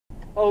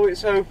Oh,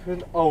 it's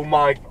open. Oh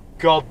my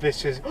god,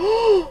 this is...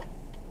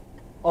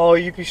 Oh,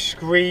 you'd be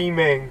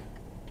screaming.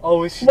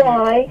 Oh, this is...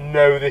 Why?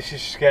 No, this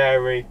is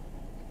scary.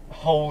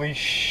 Holy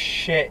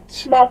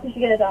shit. Marcus,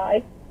 you're gonna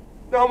die.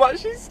 No, I'm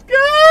actually scared.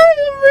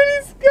 I'm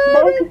really scared.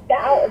 Marcus, get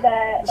out of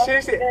there. Marcus,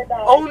 Seriously. you're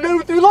gonna die. Oh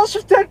no, there are lots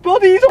of dead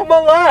bodies on my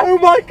left. Oh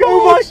my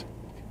god.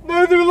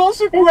 No, there are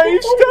lots of There's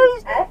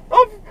gravestones.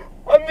 no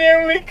I'm the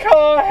only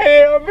car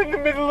here. I'm in the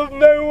middle of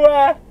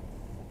nowhere.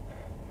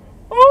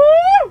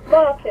 Oh!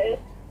 Marcus,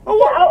 Oh,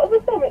 get out of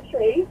the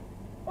cemetery.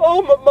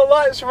 Oh, my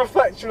light's a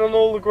reflection on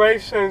all the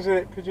gravestones and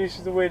it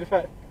produces a weird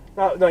effect.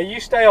 No, you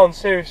stay on,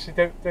 seriously,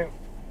 don't.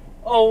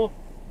 Oh,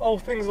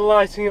 things are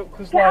lighting up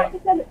because Get out like...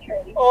 of the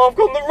cemetery. Oh, I've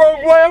gone the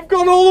wrong way, I've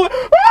gone all the way...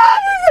 Ah!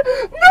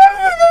 No,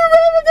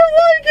 I don't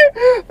like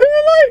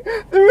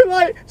it! There were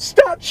like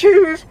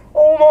statues!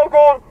 Oh my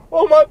god!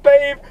 Oh my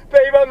babe,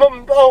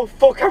 oh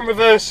fuck, I'm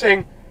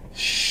reversing.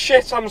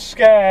 Shit, I'm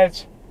scared.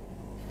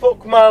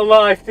 Fuck my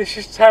life, this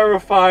is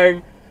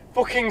terrifying.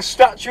 Fucking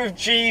statue of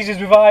Jesus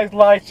with eyes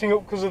lighting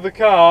up because of the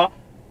car.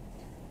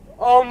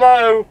 Oh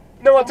no,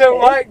 I don't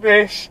like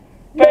this.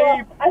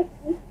 Babe,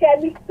 You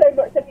scared me so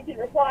much that you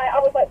didn't reply. I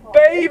was like,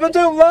 babe, I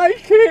don't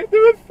like it.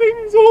 There are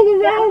things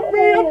all around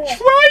me. I'm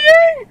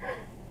trying.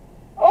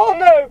 Oh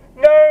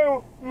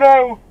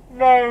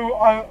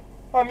no,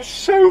 I'm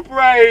so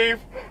brave.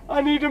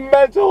 I need a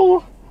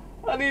medal.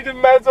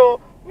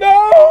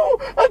 No,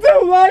 I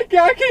don't like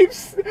it.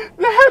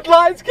 The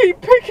headlights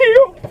keep picking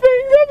up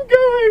things. I'm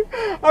going.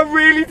 I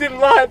really didn't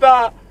like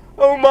that.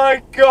 Oh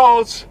my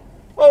god,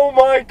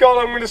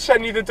 I'm going to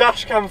send you the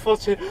dashcam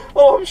footage.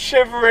 Oh, I'm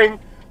shivering.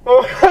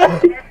 Oh.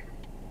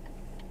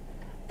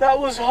 That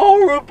was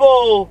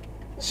horrible.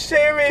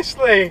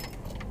 Seriously.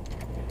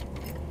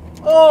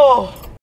 Oh.